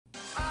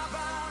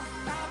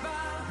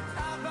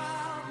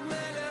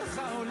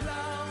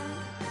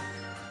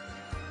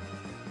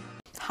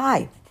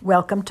Hi,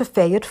 welcome to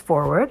Fay It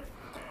Forward.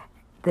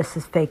 This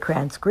is Faye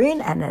Krantz Green,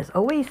 and as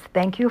always,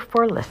 thank you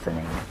for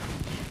listening.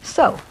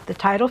 So, the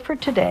title for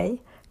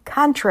today,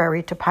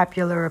 contrary to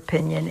popular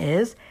opinion,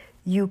 is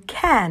You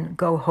Can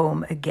Go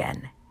Home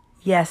Again.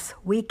 Yes,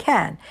 we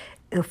can,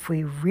 if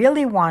we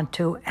really want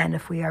to, and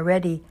if we are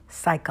ready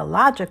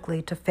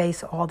psychologically to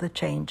face all the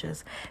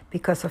changes.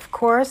 Because, of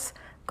course,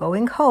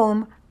 going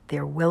home,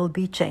 there will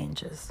be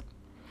changes.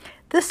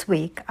 This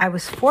week, I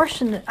was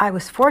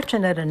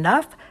fortunate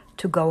enough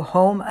to go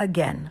home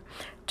again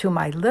to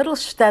my little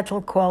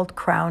shtetl called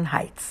Crown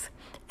Heights.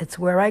 It's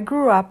where I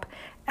grew up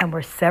and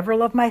where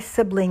several of my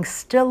siblings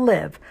still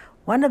live,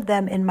 one of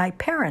them in my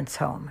parents'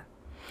 home.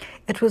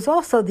 It was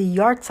also the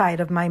yahrzeit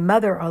of my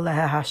mother,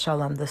 Aleha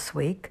Hashalom, this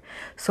week,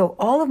 so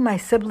all of my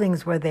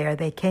siblings were there.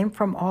 They came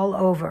from all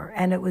over,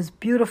 and it was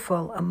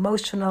beautiful,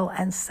 emotional,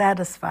 and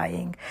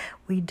satisfying.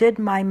 We did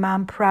my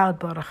mom proud,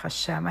 Baruch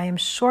Hashem. I am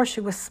sure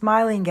she was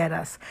smiling at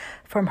us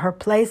from her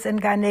place in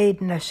Gan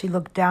Eden as she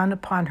looked down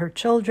upon her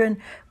children,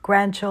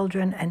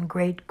 grandchildren, and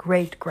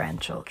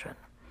great-great-grandchildren.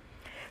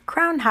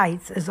 Crown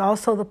Heights is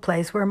also the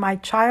place where my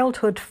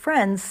childhood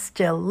friends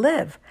still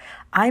live.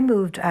 I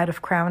moved out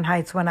of Crown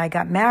Heights when I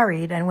got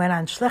married and went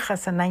on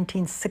shlichus in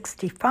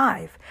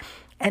 1965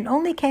 and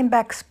only came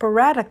back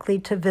sporadically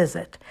to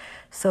visit.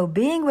 So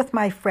being with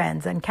my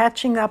friends and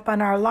catching up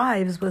on our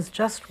lives was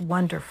just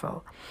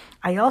wonderful.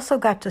 I also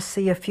got to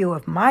see a few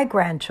of my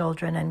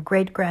grandchildren and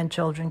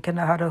great-grandchildren,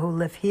 Kinahara, who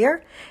live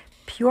here.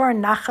 Pure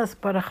nachas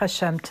Baruch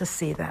Hashem to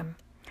see them.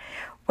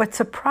 What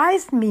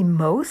surprised me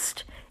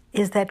most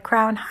is that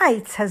Crown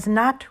Heights has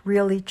not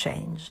really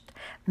changed.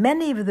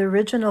 Many of the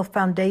original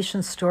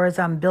foundation stores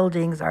on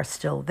buildings are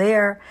still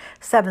there.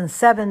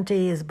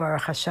 770 is,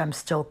 Baruch Hashem,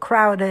 still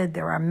crowded.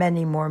 There are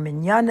many more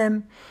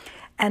minyanim.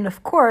 And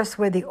of course,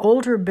 where the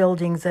older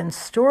buildings and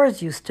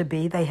stores used to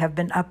be, they have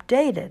been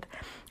updated.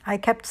 I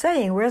kept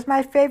saying, where's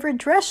my favorite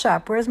dress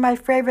shop? Where's my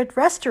favorite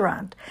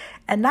restaurant?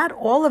 And not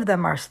all of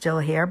them are still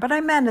here, but I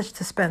managed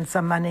to spend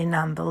some money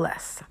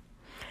nonetheless.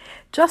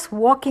 Just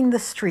walking the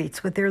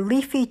streets with their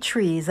leafy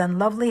trees and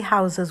lovely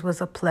houses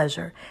was a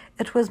pleasure.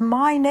 It was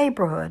my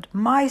neighborhood,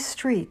 my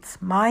streets,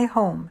 my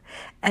home,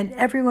 and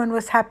everyone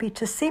was happy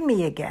to see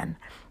me again.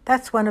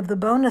 That's one of the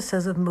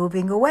bonuses of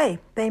moving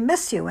away. They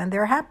miss you and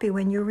they're happy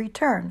when you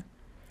return.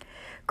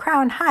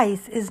 Crown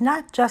Heights is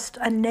not just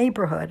a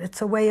neighborhood, it's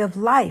a way of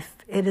life.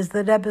 It is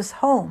the Rebbe's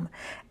home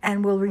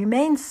and will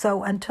remain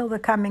so until the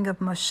coming of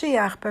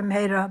Moshiach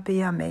b'meira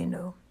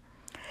b'yameinu.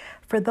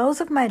 For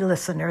those of my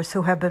listeners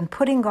who have been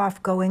putting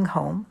off going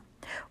home,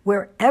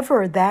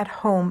 wherever that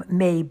home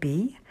may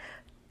be,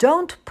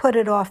 don't put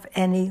it off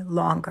any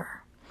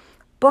longer.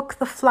 Book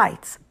the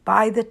flights,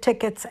 buy the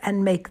tickets,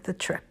 and make the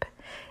trip.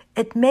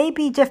 It may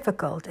be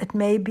difficult, it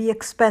may be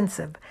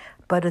expensive,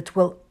 but it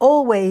will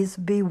always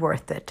be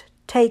worth it.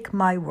 Take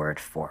my word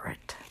for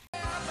it.